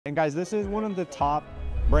And guys, this is one of the top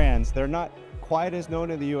brands. They're not quite as known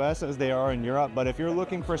in the US as they are in Europe, but if you're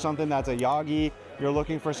looking for something that's a Yagi, you're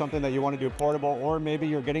looking for something that you want to do portable, or maybe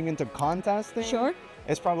you're getting into contesting, Sure.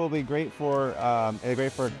 it's probably great for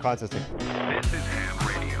contesting. This is Ham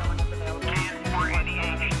Radio. Can't for any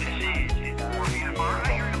anxious decisions. For beautiful.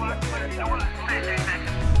 I hear you.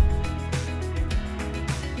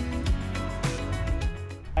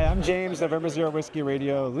 Hi, I'm James, November Zero Whiskey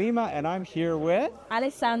Radio Lima, and I'm here with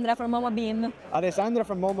Alessandra from Momobeam. Alessandra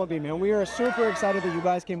from Momobeam, and we are super excited that you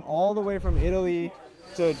guys came all the way from Italy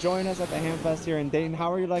to join us at the Hamfest here in Dayton.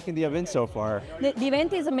 How are you liking the event so far? The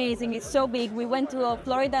event is amazing. It's so big. We went to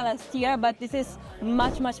Florida last year, but this is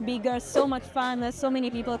much bigger. So much fun. So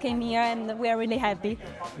many people came here, and we are really happy.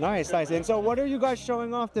 Nice, nice. And so what are you guys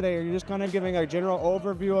showing off today? Are you just kind of giving a general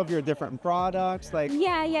overview of your different products?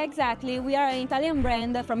 Yeah, exactly. We are an Italian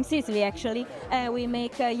brand from Sicily, actually. We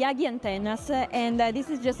make Yagi antennas, and this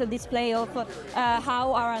is just a display of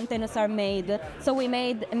how our antennas are made. So we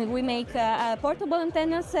make portable antennas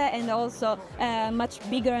and also much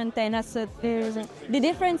bigger antennas. The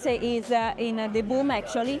difference is in the boom,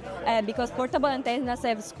 actually, because portable antennas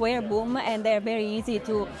have square boom and they're very easy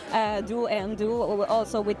to do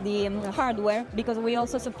also with the hardware, because we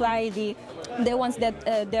also supply the ones that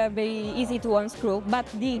they're very easy to unscrew. But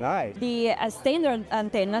the standard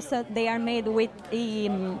antennas, they are made with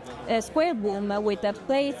a square boom with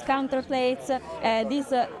plates, counter plates.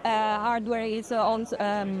 This hardware is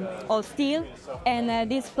all steel, and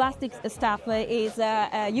this plastic stuff is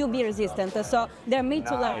UV resistant, so they're made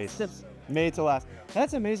to last. Made to last.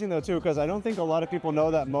 That's amazing though too, because I don't think a lot of people know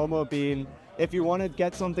that Momobeam, if you want to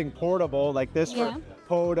get something portable like this for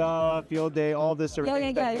PODA, Field Day, all this sort of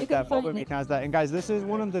thing, that Momobeam has that. And guys, this is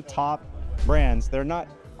one of the top brands. They're not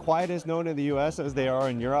quite as known in the US as they are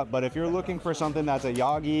in Europe, but if you're looking for something that's a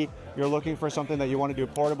Yagi, you're looking for something that you want to do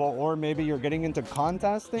portable, or maybe you're getting into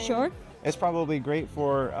contesting, Sure. it's probably great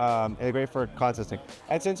for contesting.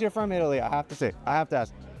 And since you're from Italy, I have to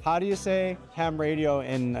ask, how do you say ham radio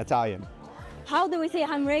in Italian? How do we say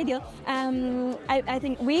ham radio? I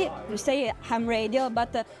think we say ham radio,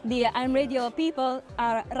 but the ham radio people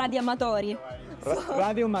are radioamatori.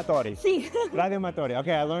 Radioamatori. Sì. Radioamatori.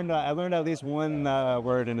 Okay, I learned at least one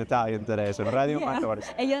word in Italian today. So radioamatori.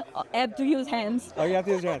 And you have to use hands. Oh, you have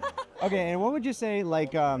to use your hands. Okay, and what would you say,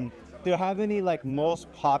 like, do you have any like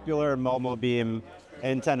most popular Momobeam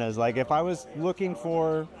antennas? Like, if I was looking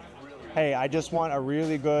for, hey, I just want a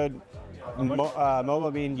really good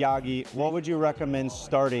Momobeam Yagi, what would you recommend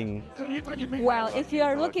starting? Well, if you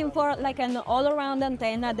are looking for like an all-around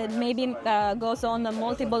antenna that maybe goes on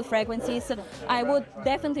multiple frequencies, I would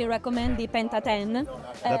definitely recommend the Penta 10.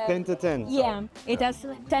 The Penta 10? Yeah, it has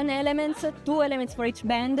 10 elements, 2 elements for each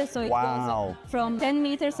band, so it goes from 10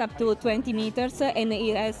 meters up to 20 meters, and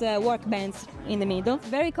it has work bands in the middle.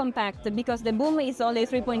 Very compact, because the boom is only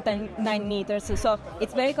 3.9 meters, so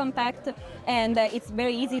it's very compact, and it's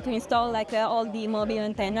very easy to install, like all the mobile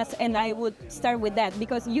antennas, and I would start with that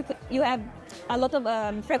because you have a lot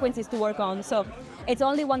of frequencies to work on, so it's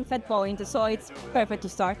only one fed point, so it's perfect to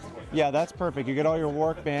start. Yeah, that's perfect. You get all your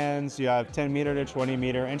work bands, you have 10 meter to 20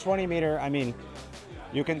 meter, and 20 meter, I mean,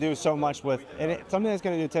 you can do so much with, and something that's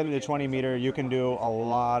going to do 10 to 20 meter, you can do a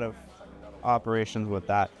lot of operations with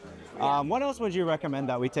that. What else would you recommend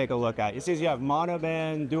that we take a look at? It says you have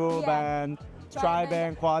monoband, dual band,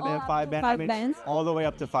 tri-band, quad band, 5 bands, all the way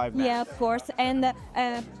up to 5 bands. Yeah, of course. And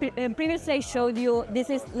previously I showed you, this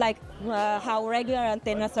is like how regular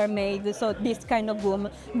antennas are made, so this kind of boom.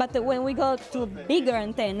 But when we go to bigger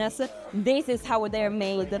antennas, this is how they're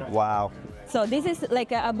made. Wow. So this is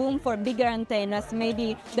like a boom for bigger antennas,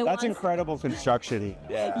 maybe That's incredible construction.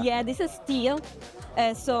 Yeah, this is steel,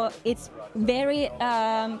 so it's very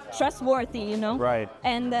trustworthy, you know. Right.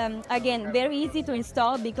 And again, very easy to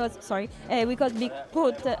install because we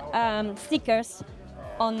put stickers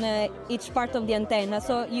on each part of the antenna,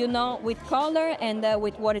 so you know with color and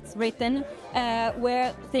with what it's written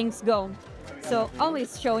where things go. So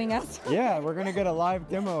always showing us. Yeah, we're gonna get a live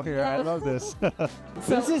demo here. I love this.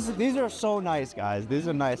 These are so nice, guys. These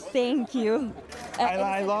are nice. Thank you.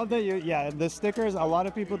 I love that the stickers. A lot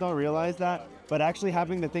of people don't realize that, but actually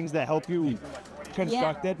having the things that help you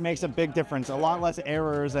construct it makes a big difference. A lot less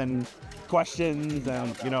errors and questions,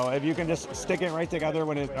 and you know, if you can just stick it right together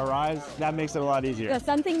when it arrives, that makes it a lot easier.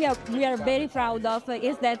 Something that we are very proud of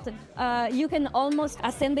is that you can almost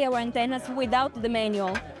assemble our antennas without the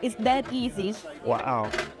manual. It's that easy. Wow.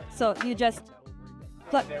 So you just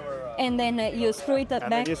plug, and then you screw it back.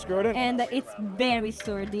 And then you screw it in? And it's very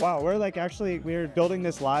sturdy. Wow, we're building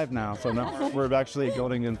this live now, so now we're actually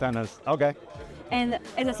building antennas. Okay. And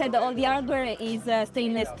as I said, all the hardware is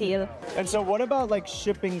stainless steel. And so, what about like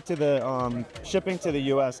shipping to the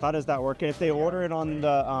U.S.? How does that work? If they order it on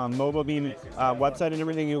the Momobeam website and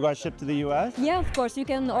everything, you guys ship to the U.S.? Yeah, of course. You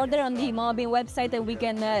can order on the Momobeam website, and we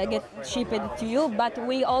can get shipped to you. But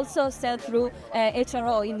we also sell through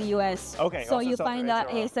HRO in the U.S. Okay. So you find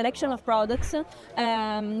a selection of products.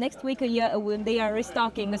 Next week when they are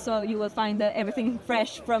restocking, so you will find everything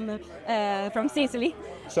fresh from Sicily.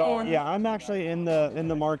 So yeah, I'm actually in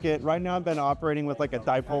the market right now. I've been operating with like a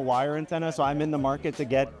dipole wire antenna, so I'm in the market to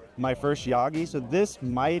get my first Yagi. So this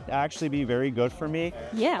might actually be very good for me.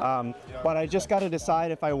 Yeah. But I just got to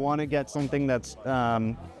decide if I want to get something that's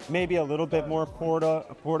maybe a little bit more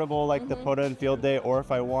portable, like the POTA and Field Day, or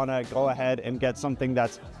if I want to go ahead and get something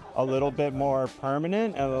that's a little bit more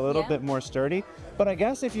permanent and a little bit more sturdy. But I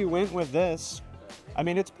guess if you went with this, I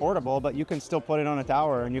mean, it's portable, but you can still put it on a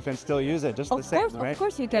tower and you can still use it just the same, right? Of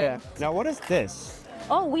course you can. Yeah. Now, what is this?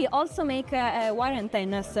 Oh, we also make wire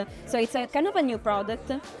antennas. So it's a kind of a new product.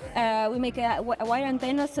 We make wire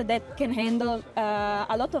antennas that can handle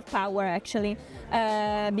a lot of power, actually,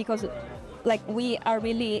 because like we are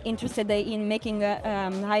really interested in making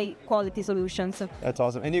high quality solutions. That's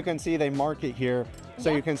awesome. And you can see they mark it here,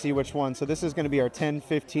 so you can see which one. So this is going to be our 10,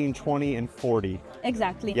 15, 20, and 40.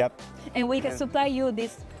 Exactly. Yep. And we can supply you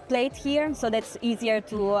this plate here, so that's easier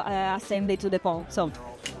to assemble to the pole. So.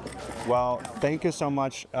 Well, thank you so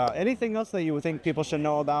much. Anything else that you would think people should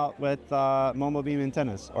know about with Momobeam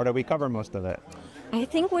antennas, or did we cover most of it? I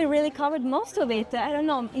think we really covered most of it. I don't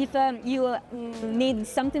know if you need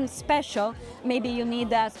something special. Maybe you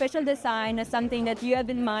need a special design, something that you have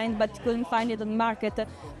in mind but couldn't find it on the market.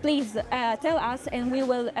 Please tell us and we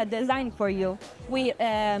will design for you. We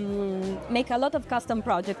make a lot of custom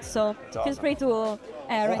projects, so feel free to we'll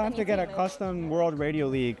have to get a custom World Radio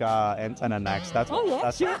League antenna next. That's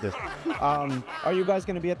sure. Are you guys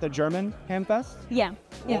going to be at the German Hamfest? Yeah.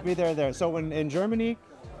 We'll be there. So when in Germany,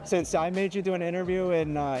 since I made you do an interview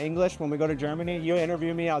in English, when we go to Germany, you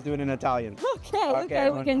interview me, I'll do it in Italian. Okay,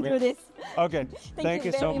 we can do this. Okay, thank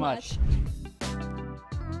you so much.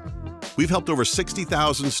 We've helped over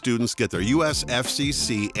 60,000 students get their US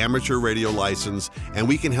FCC amateur radio license, and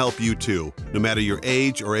we can help you too, no matter your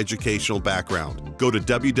age or educational background. Go to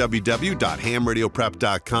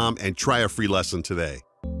www.hamradioprep.com and try a free lesson today.